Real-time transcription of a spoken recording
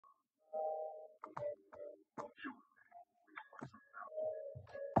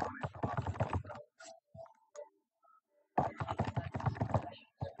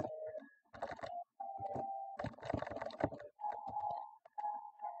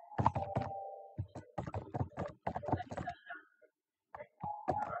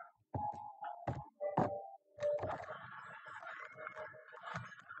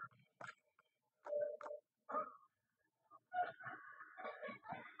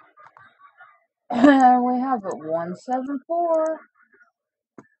We have it 174.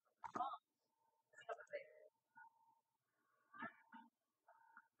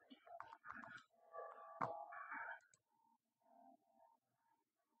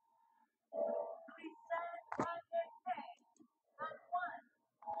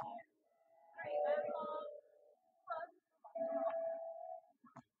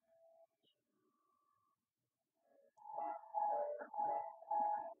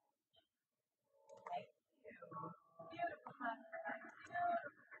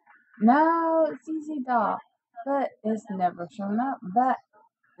 No, it's easy dot, but it's never shown up. But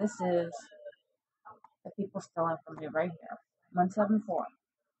this is the people stealing from me right here. 174.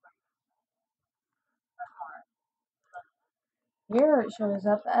 Here it shows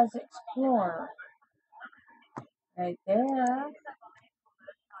up as Explorer. Right there.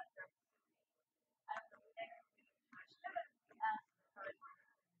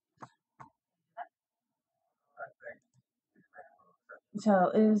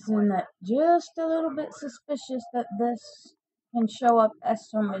 So isn't it just a little bit suspicious that this can show up as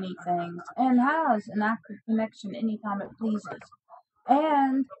so many things and has an active connection anytime it pleases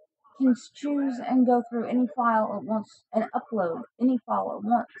and can choose and go through any file at once and upload any file at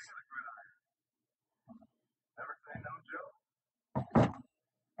once.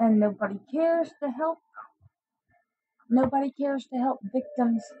 And nobody cares to help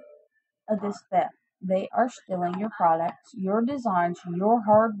victims of this theft. They are stealing your products, your designs, your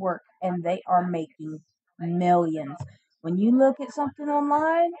hard work, and they are making millions. When you look at something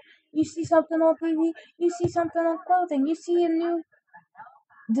online, you see something on TV, you see something on clothing, you see a new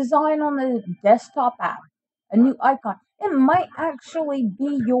design on the desktop app, a new icon. It might actually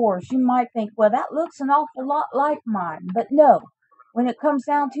be yours. You might think, well, that looks an awful lot like mine. But no, when it comes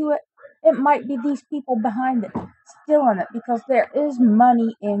down to it, it might be these people behind it stealing it because there is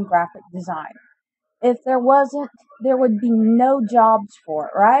money in graphic design. If there wasn't, there would be no jobs for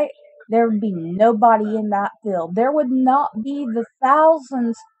it, right? There would be nobody in that field. There would not be the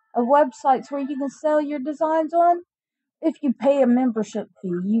thousands of websites where you can sell your designs on. If you pay a membership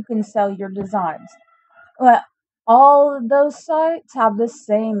fee, you can sell your designs. Well, all of those sites have the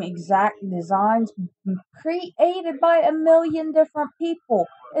same exact designs created by a million different people.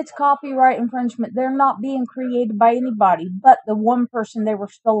 It's copyright infringement. They're not being created by anybody but the one person they were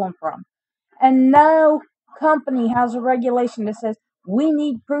stolen from. And no company has a regulation that says we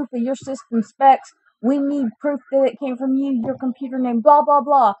need proof of your system specs. We need proof that it came from you, your computer name, blah, blah,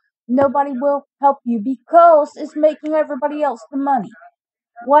 blah. Nobody will help you because it's making everybody else the money.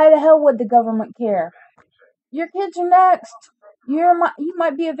 Why the hell would the government care? Your kids are next. You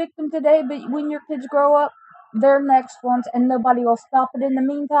might be a victim today, but when your kids grow up, they're next ones, and nobody will stop it in the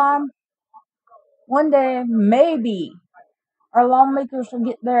meantime. One day, maybe our lawmakers will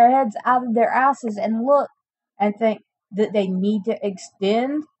get their heads out of their asses and look and think that they need to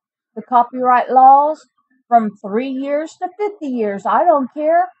extend the copyright laws from 3 years to 50 years. I don't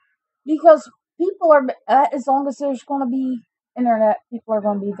care because people are, as long as there's going to be internet, people are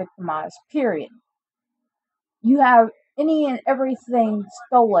going to be victimized, period. You have any and everything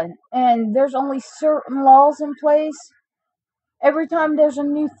stolen, and there's only certain laws in place. Every time there's a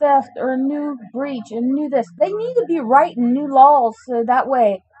new theft or a new breach, a new this, they need to be writing new laws so that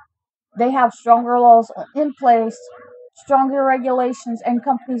way they have stronger laws in place, stronger regulations, and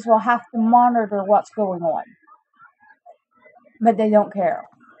companies will have to monitor what's going on. But they don't care.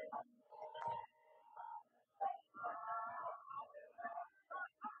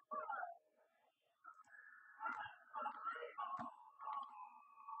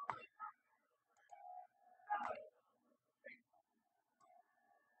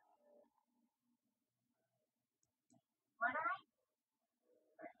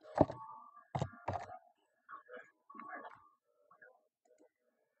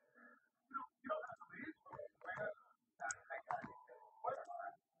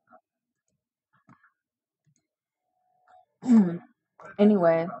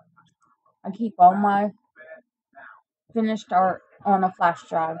 Anyway, I keep all my finished art on a flash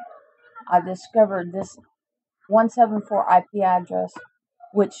drive. I discovered this 174 IP address,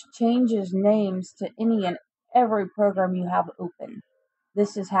 which changes names to any and every program you have open.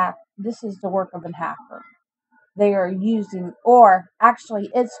 This is the work of a hacker. They are using, or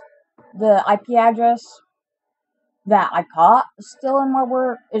actually, it's the IP address that I caught still in my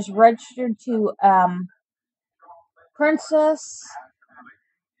work is registered to Princess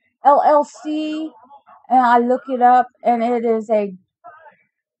LLC, and I look it up, and it is a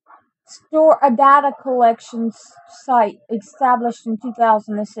data collection site established in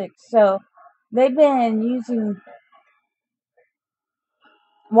 2006. So they've been using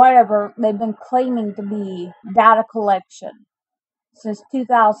whatever they've been claiming to be data collection since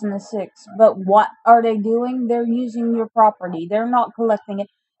 2006. But what are they doing? They're using your property. They're not collecting it.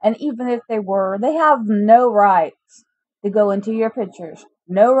 And even if they were, they have no rights to go into your pictures,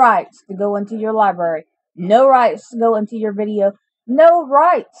 no rights to go into your library, no rights to go into your video, no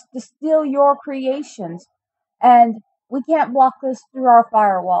rights to steal your creations. And we can't block this through our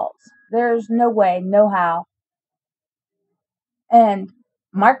firewalls. There's no way, no how. And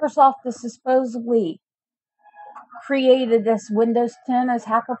Microsoft is supposedly created this Windows 10 as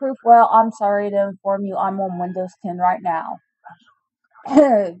hacker proof. Well, I'm sorry to inform you, I'm on Windows 10 right now.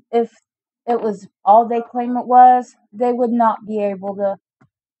 If it was all they claim it was, they would not be able to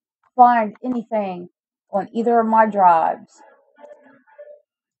find anything on either of my drives.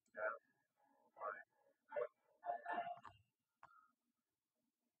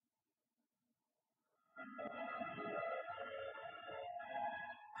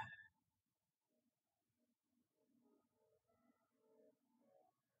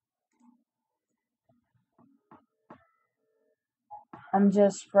 I'm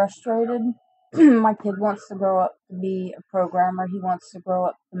just frustrated. My kid wants to grow up to be a programmer. He wants to grow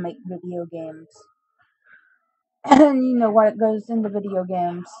up to make video games. And you know what goes into video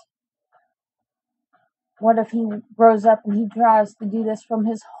games. What if he grows up and he tries to do this from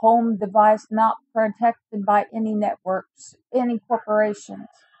his home device, not protected by any networks, any corporations?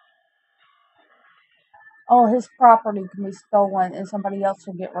 All his property can be stolen and somebody else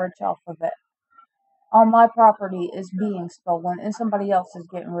will get rich off of it. All my property is being stolen and somebody else is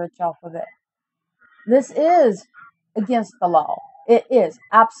getting rich off of it. This is against the law. It is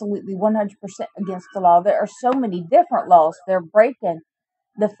absolutely 100% against the law. There are so many different laws they're breaking.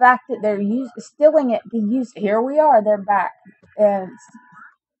 The fact that they're stealing it to use, here we are, they're back. And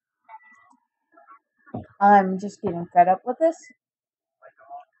I'm just getting fed up with this.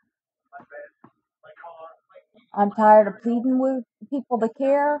 I'm tired of pleading with people to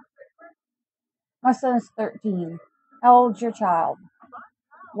care. My son is 13. How old's your child?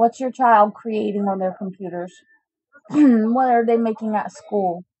 What's your child creating on their computers? What are they making at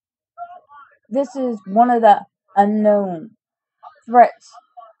school? This is one of the unknown threats.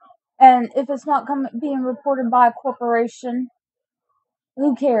 And if it's not being reported by a corporation,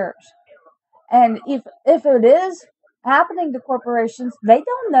 who cares? And if it is happening to corporations, they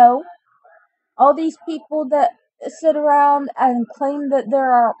don't know. All these people that sit around and claim that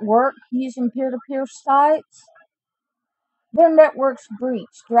they're at work using peer-to-peer sites, their network's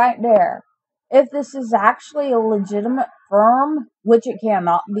breached right there. If this is actually a legitimate firm, which it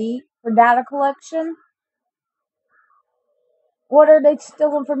cannot be for data collection, what are they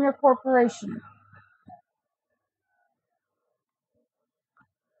stealing from your corporation?